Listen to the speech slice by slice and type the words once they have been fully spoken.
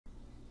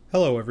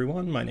Hello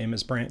everyone, my name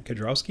is Brant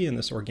Kudrowski and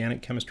this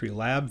organic chemistry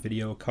lab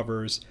video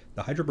covers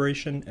the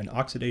hydroboration and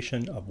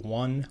oxidation of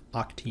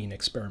 1-octene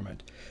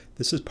experiment.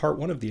 This is part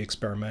 1 of the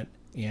experiment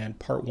and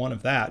part 1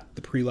 of that,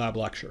 the pre-lab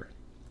lecture.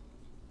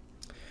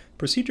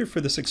 Procedure for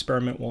this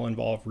experiment will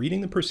involve reading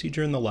the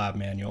procedure in the lab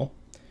manual,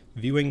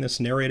 viewing this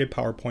narrated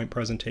PowerPoint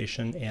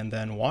presentation, and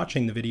then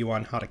watching the video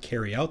on how to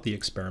carry out the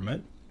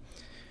experiment.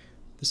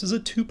 This is a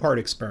two-part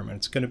experiment.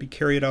 It's going to be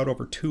carried out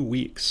over 2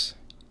 weeks.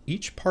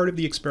 Each part of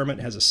the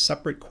experiment has a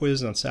separate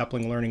quiz on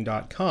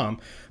saplinglearning.com,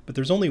 but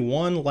there's only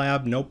one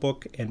lab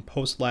notebook and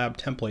post-lab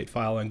template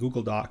file on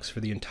Google Docs for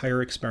the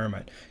entire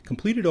experiment.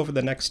 Complete it over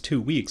the next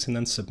 2 weeks and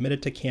then submit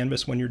it to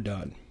Canvas when you're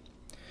done.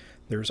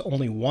 There's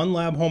only one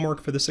lab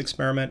homework for this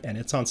experiment, and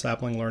it's on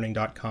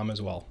saplinglearning.com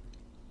as well.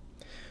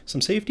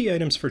 Some safety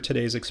items for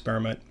today's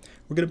experiment.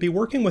 We're going to be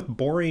working with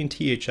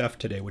borane-THF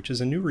today, which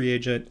is a new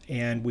reagent,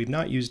 and we've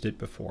not used it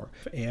before.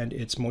 And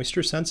it's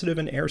moisture sensitive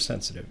and air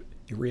sensitive.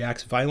 It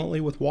reacts violently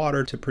with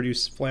water to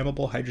produce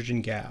flammable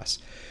hydrogen gas.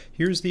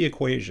 Here's the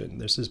equation.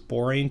 This is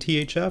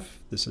borane-THF,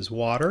 this is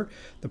water.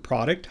 The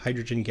product,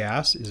 hydrogen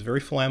gas, is very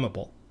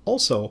flammable.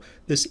 Also,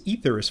 this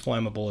ether is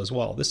flammable as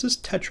well. This is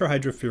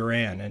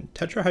tetrahydrofuran, and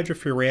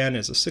tetrahydrofuran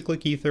is a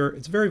cyclic ether.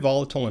 It's very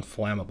volatile and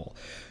flammable.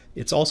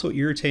 It's also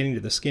irritating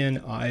to the skin,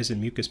 eyes,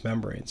 and mucous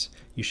membranes.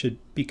 You should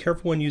be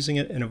careful when using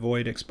it and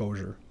avoid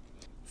exposure.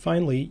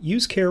 Finally,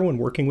 use care when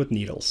working with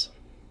needles.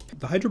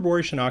 The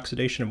hydroboration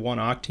oxidation of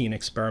 1-octene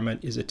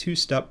experiment is a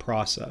two-step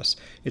process.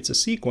 It's a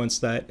sequence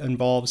that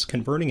involves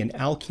converting an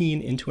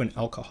alkene into an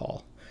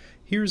alcohol.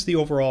 Here's the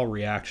overall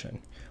reaction.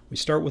 We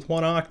start with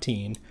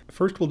 1-octene.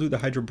 First we'll do the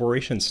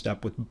hydroboration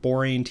step with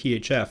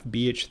borane-THF,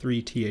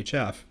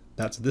 BH3-THF.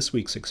 That's this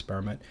week's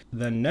experiment.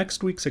 Then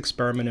next week's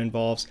experiment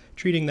involves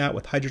treating that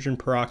with hydrogen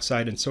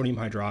peroxide and sodium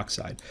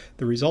hydroxide.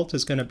 The result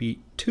is going to be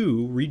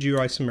 2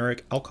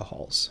 regioisomeric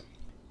alcohols.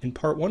 In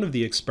part 1 of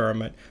the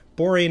experiment,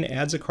 borane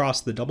adds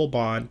across the double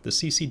bond, the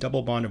CC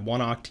double bond of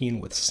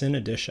 1-octene with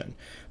syn-addition.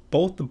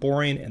 Both the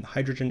borane and the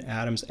hydrogen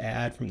atoms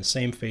add from the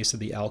same face of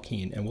the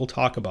alkene, and we'll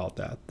talk about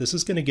that. This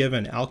is going to give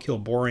an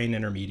alkyl borane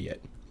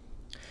intermediate.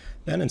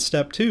 Then in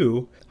step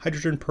 2,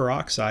 hydrogen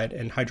peroxide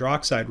and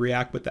hydroxide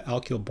react with the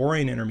alkyl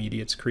borane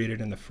intermediates created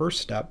in the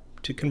first step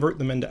to convert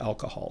them into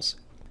alcohols.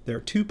 There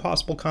are 2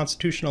 possible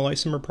constitutional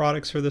isomer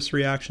products for this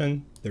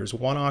reaction. There's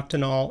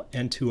 1-octanol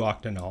and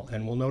 2-octanol,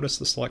 and we'll notice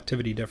the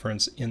selectivity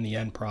difference in the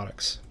end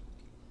products.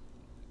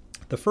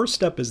 The first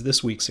step is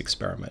this week's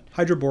experiment,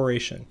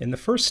 hydroboration. In the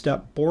first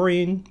step,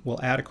 borane will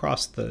add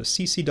across the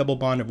CC double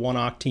bond of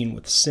 1-octene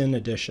with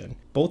syn-addition.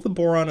 Both the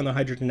boron and the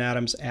hydrogen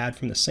atoms add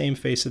from the same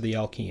face of the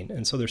alkene,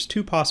 and so there's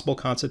 2 possible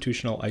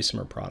constitutional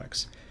isomer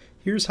products.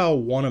 Here's how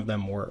one of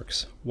them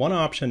works. One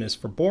option is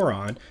for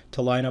boron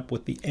to line up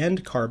with the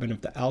end carbon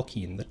of the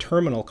alkene, the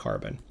terminal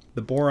carbon.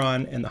 The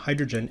boron and the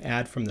hydrogen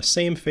add from the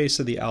same face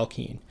of the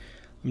alkene.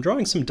 I'm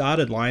drawing some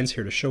dotted lines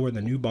here to show where the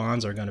new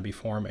bonds are going to be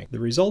forming. The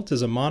result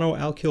is a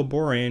monoalkyl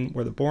borane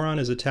where the boron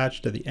is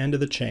attached to the end of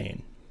the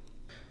chain.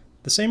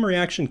 The same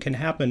reaction can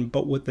happen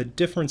but with a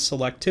different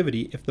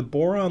selectivity if the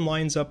boron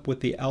lines up with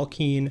the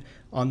alkene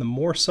on the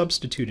more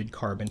substituted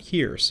carbon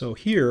here. So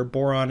here,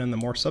 boron and the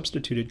more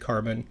substituted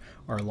carbon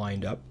are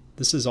lined up.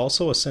 This is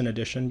also a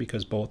syn-addition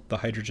because both the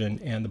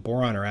hydrogen and the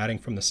boron are adding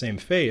from the same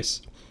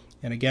face.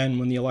 And again,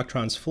 when the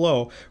electrons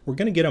flow, we're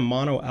going to get a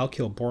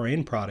monoalkyl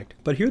borane product,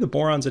 but here the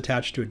boron's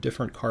attached to a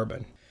different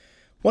carbon.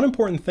 One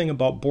important thing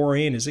about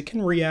borane is it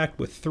can react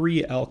with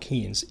 3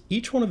 alkenes.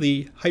 Each one of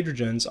the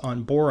hydrogens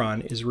on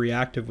boron is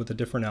reactive with a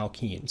different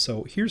alkene.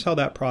 So here's how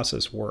that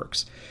process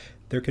works.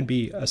 There can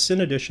be a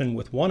syn-addition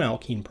with 1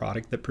 alkene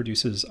product that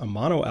produces a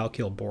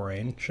monoalkyl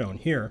borane, shown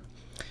here.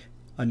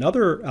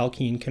 Another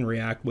alkene can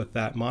react with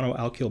that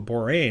monoalkyl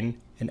borane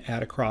and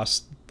add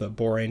across the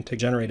borane to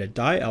generate a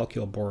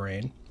dialkyl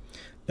borane.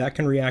 That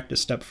can react a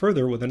step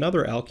further with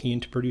another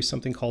alkene to produce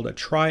something called a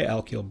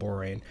trialkyl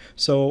borane.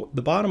 So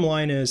the bottom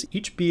line is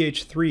each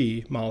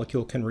BH3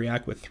 molecule can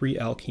react with 3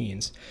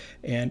 alkenes.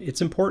 And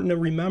it's important to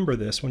remember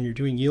this when you're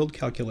doing yield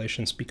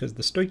calculations because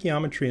the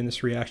stoichiometry in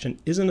this reaction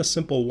isn't a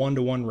simple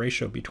 1-to-1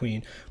 ratio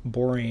between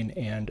borane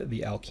and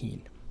the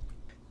alkene.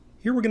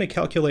 Here we're going to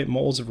calculate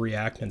moles of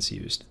reactants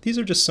used. These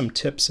are just some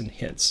tips and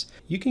hints.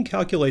 You can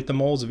calculate the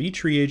moles of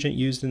each reagent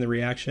used in the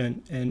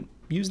reaction and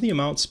use the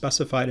amounts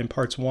specified in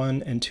parts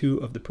 1 and 2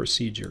 of the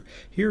procedure.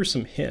 Here are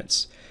some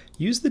hints.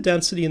 Use the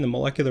density and the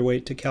molecular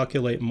weight to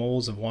calculate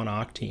moles of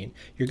 1-octene.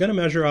 You're going to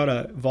measure out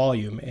a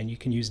volume, and you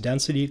can use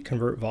density to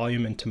convert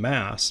volume into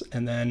mass,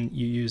 and then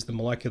you use the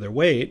molecular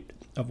weight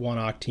of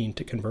 1-octene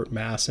to convert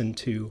mass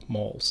into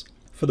moles.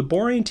 For the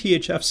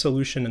borane-THF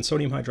solution and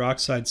sodium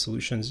hydroxide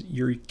solutions,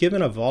 you're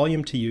given a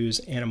volume to use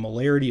and a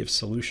molarity of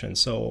solution.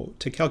 So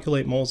to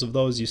calculate moles of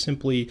those, you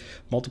simply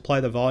multiply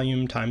the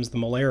volume times the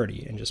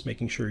molarity and just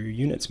making sure your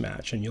units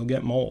match, and you'll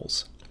get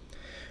moles.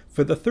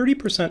 For the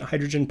 30%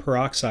 hydrogen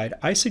peroxide,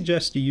 I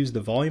suggest you use the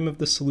volume of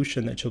the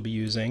solution that you'll be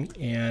using,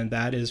 and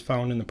that is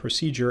found in the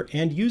procedure,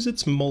 and use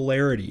its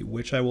molarity,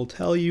 which I will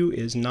tell you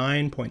is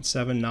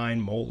 9.79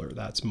 molar.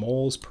 That's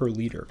moles per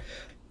liter.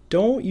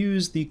 Don't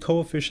use the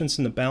coefficients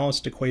in the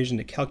balanced equation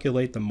to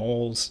calculate the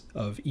moles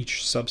of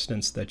each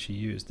substance that you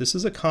use. This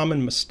is a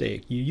common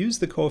mistake. You use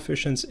the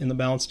coefficients in the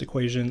balanced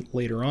equation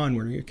later on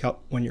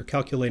when you're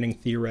calculating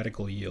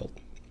theoretical yield.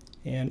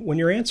 And when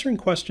you're answering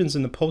questions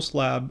in the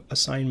post-lab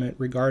assignment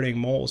regarding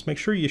moles, make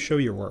sure you show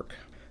your work.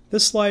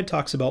 This slide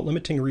talks about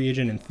limiting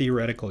reagent and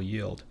theoretical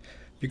yield.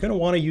 You're going to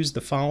want to use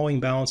the following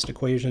balanced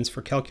equations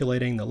for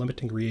calculating the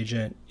limiting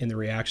reagent in the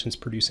reactions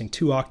producing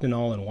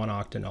 2-octanol and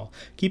 1-octanol.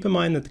 Keep in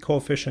mind that the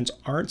coefficients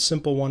aren't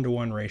simple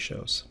 1-to-1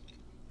 ratios.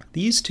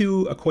 These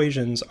two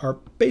equations are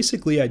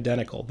basically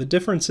identical. The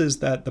difference is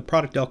that the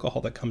product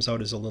alcohol that comes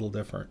out is a little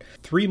different.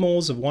 3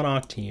 moles of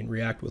 1-octene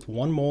react with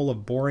 1 mole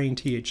of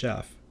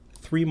borane-THF,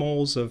 3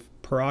 moles of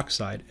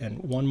peroxide, and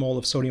 1 mole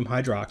of sodium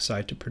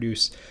hydroxide to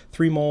produce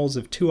 3 moles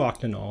of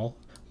 2-octanol,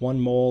 1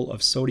 mole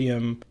of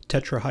sodium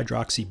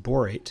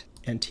tetrahydroxyborate,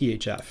 and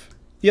THF.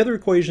 The other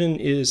equation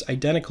is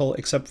identical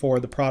except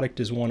for the product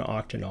is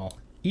 1-octanol.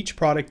 Each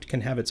product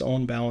can have its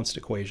own balanced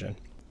equation.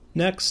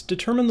 Next,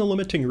 determine the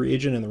limiting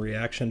reagent in the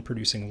reaction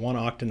producing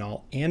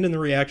 1-octanol and in the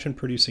reaction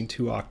producing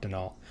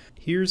 2-octanol.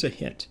 Here's a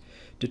hint.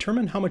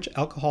 Determine how much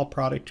alcohol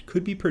product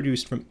could be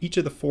produced from each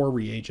of the 4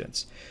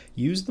 reagents.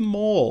 Use the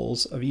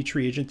moles of each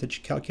reagent that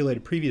you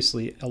calculated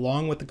previously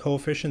along with the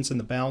coefficients in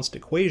the balanced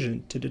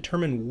equation to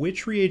determine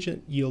which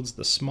reagent yields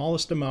the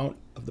smallest amount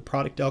of the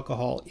product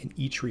alcohol in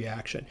each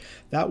reaction.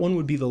 That one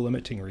would be the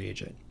limiting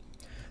reagent.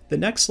 The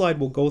next slide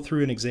will go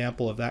through an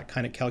example of that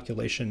kind of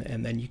calculation,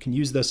 and then you can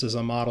use this as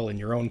a model in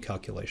your own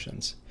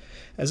calculations.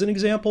 As an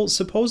example,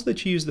 suppose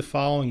that you use the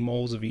following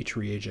moles of each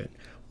reagent.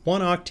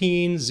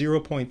 1-octene,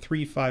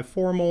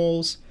 0.354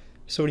 moles,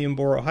 sodium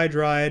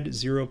borohydride,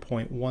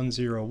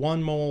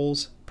 0.101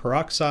 moles,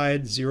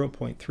 peroxide,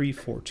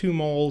 0.342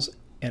 moles,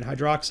 and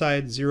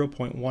hydroxide,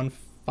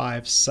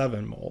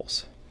 0.157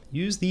 moles.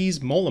 Use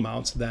these mole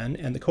amounts then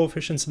and the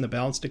coefficients in the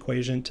balanced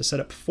equation to set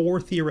up 4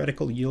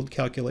 theoretical yield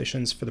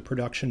calculations for the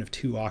production of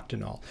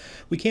 2-octanol.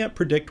 We can't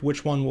predict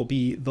which one will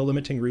be the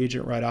limiting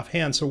reagent right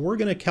offhand, so we're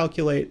going to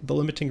calculate the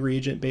limiting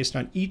reagent based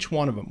on each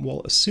one of them.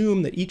 We'll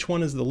assume that each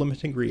one is the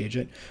limiting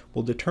reagent.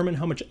 We'll determine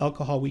how much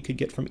alcohol we could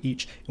get from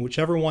each, and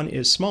whichever one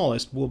is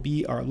smallest will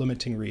be our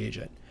limiting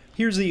reagent.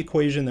 Here's the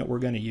equation that we're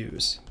going to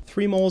use.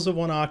 3 moles of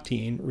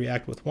 1-octene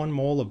react with 1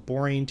 mole of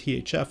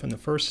borane-THF in the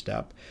first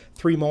step,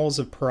 3 moles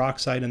of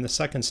peroxide in the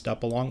second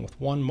step, along with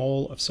 1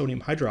 mole of sodium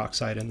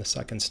hydroxide in the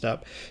second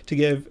step, to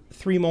give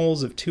 3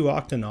 moles of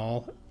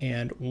 2-octanol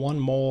and 1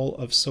 mole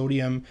of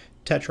sodium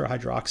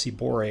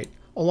tetrahydroxyborate,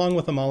 along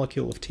with a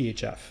molecule of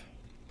THF.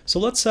 So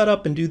let's set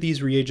up and do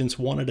these reagents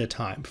one at a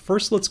time.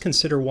 First, let's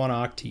consider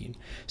 1-octene.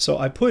 So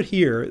I put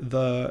here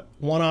the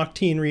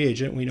 1-octene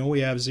reagent. We know we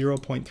have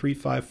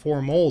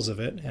 0.354 moles of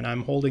it, and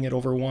I'm holding it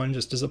over 1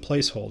 just as a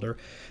placeholder.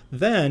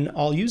 Then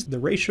I'll use the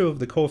ratio of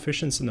the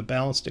coefficients in the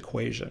balanced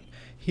equation.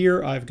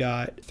 Here I've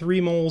got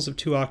 3 moles of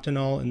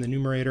 2-octanol in the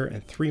numerator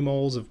and 3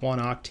 moles of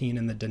 1-octene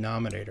in the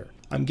denominator.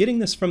 I'm getting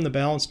this from the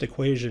balanced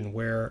equation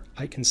where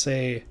I can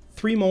say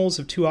 3 moles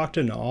of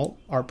 2-octanol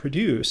are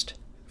produced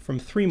from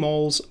 3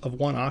 moles of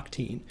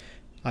 1-octene.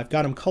 I've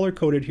got them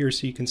color-coded here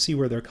so you can see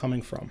where they're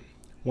coming from.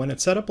 When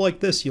it's set up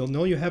like this, you'll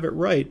know you have it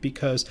right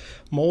because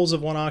moles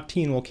of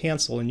 1-octene will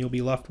cancel and you'll be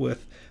left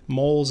with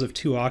moles of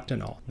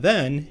 2-octanol.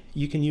 Then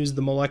you can use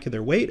the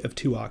molecular weight of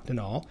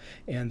 2-octanol,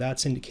 and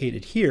that's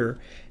indicated here.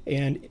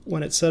 And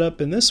when it's set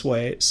up in this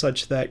way,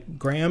 such that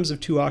grams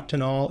of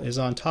 2-octanol is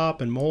on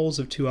top and moles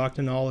of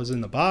 2-octanol is in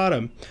the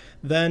bottom,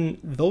 then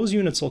those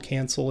units will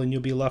cancel and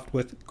you'll be left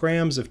with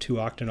grams of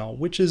 2-octanol,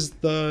 which is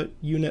the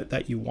unit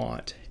that you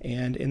want.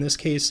 And in this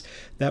case,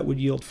 that would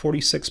yield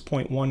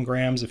 46.1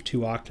 grams of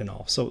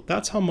 2-octanol. So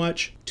that's how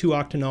much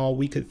 2-octanol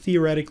we could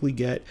theoretically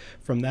get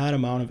from that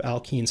amount of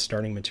alkene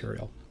starting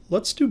material.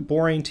 Let's do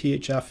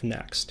borane-THF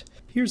next.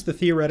 Here's the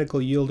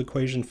theoretical yield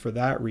equation for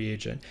that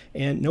reagent.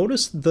 And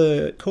notice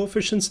the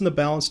coefficients in the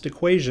balanced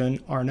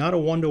equation are not a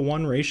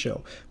 1-to-1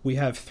 ratio. We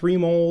have 3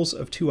 moles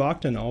of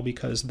 2-octanol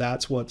because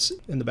that's what's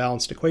in the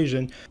balanced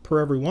equation per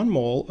every 1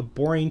 mole of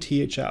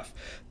borane-THF.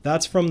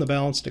 That's from the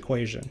balanced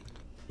equation.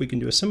 We can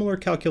do a similar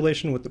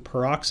calculation with the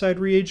peroxide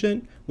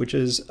reagent, which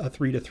is a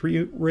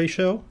 3-to-3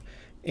 ratio,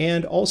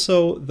 and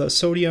also the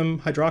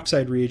sodium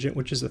hydroxide reagent,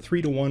 which is a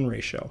 3-to-1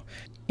 ratio.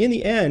 In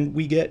the end,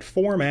 we get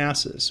 4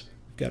 masses.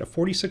 We've got a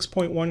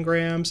 46.1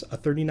 grams, a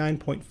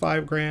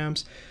 39.5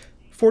 grams,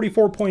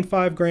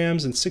 44.5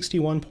 grams, and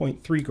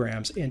 61.3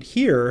 grams. And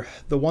here,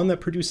 the one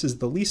that produces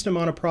the least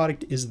amount of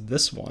product is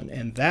this one,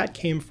 and that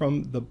came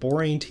from the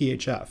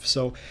borane-THF.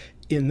 So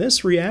in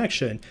this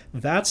reaction,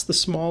 that's the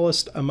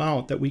smallest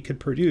amount that we could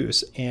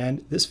produce,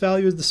 and this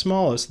value is the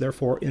smallest.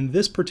 Therefore, in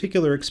this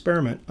particular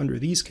experiment, under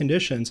these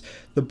conditions,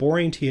 the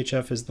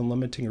borane-THF is the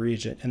limiting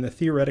reagent, and the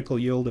theoretical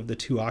yield of the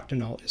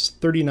 2-octanol is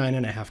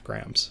 39.5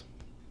 grams.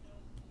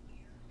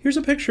 Here's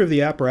a picture of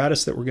the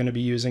apparatus that we're going to be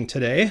using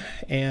today,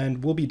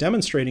 and we'll be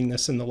demonstrating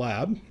this in the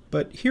lab.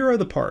 But here are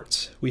the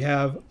parts. We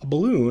have a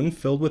balloon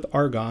filled with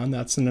argon,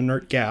 that's an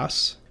inert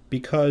gas.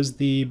 Because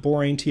the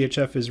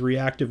borane-THF is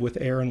reactive with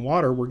air and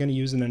water, we're going to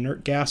use an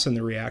inert gas in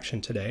the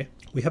reaction today.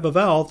 We have a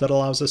valve that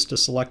allows us to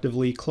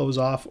selectively close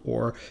off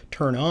or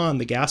turn on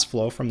the gas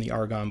flow from the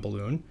argon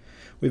balloon.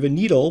 We have a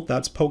needle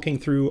that's poking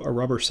through a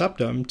rubber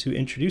septum to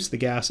introduce the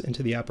gas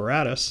into the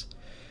apparatus.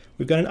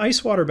 We've got an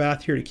ice water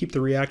bath here to keep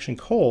the reaction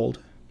cold,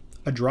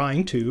 a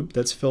drying tube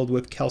that's filled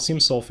with calcium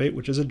sulfate,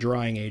 which is a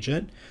drying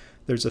agent.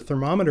 There's a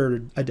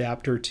thermometer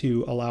adapter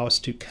to allow us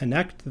to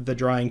connect the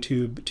drying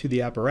tube to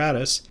the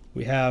apparatus.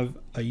 We have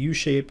a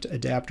U-shaped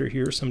adapter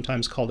here,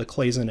 sometimes called a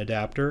Claisen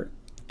adapter.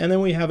 And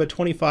then we have a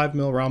 25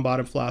 ml round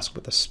bottom flask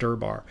with a stir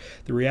bar.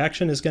 The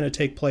reaction is going to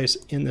take place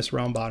in this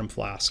round bottom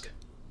flask.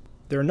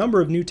 There are a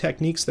number of new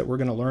techniques that we're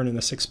going to learn in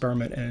this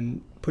experiment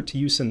and put to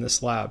use in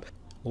this lab.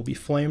 We'll be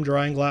flame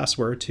drying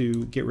glassware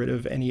to get rid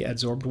of any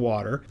adsorbed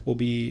water. We'll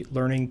be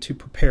learning to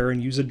prepare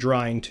and use a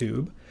drying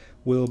tube.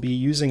 We'll be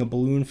using a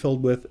balloon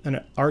filled with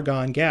an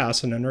argon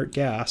gas, an inert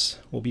gas.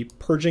 We'll be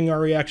purging our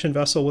reaction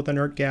vessel with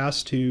inert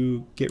gas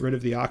to get rid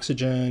of the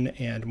oxygen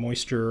and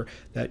moisture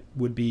that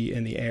would be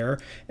in the air.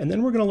 And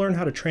then we're going to learn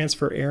how to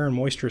transfer air and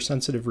moisture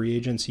sensitive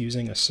reagents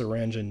using a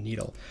syringe and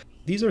needle.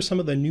 These are some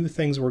of the new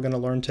things we're going to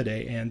learn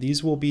today, and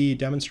these will be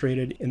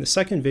demonstrated in the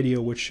second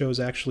video, which shows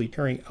actually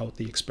carrying out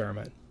the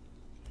experiment.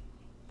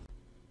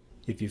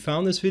 If you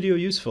found this video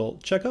useful,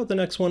 check out the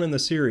next one in the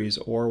series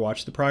or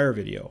watch the prior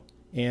video.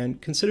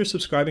 And consider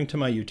subscribing to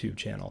my YouTube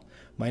channel.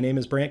 My name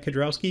is Brant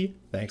Kudrowski.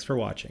 Thanks for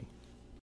watching.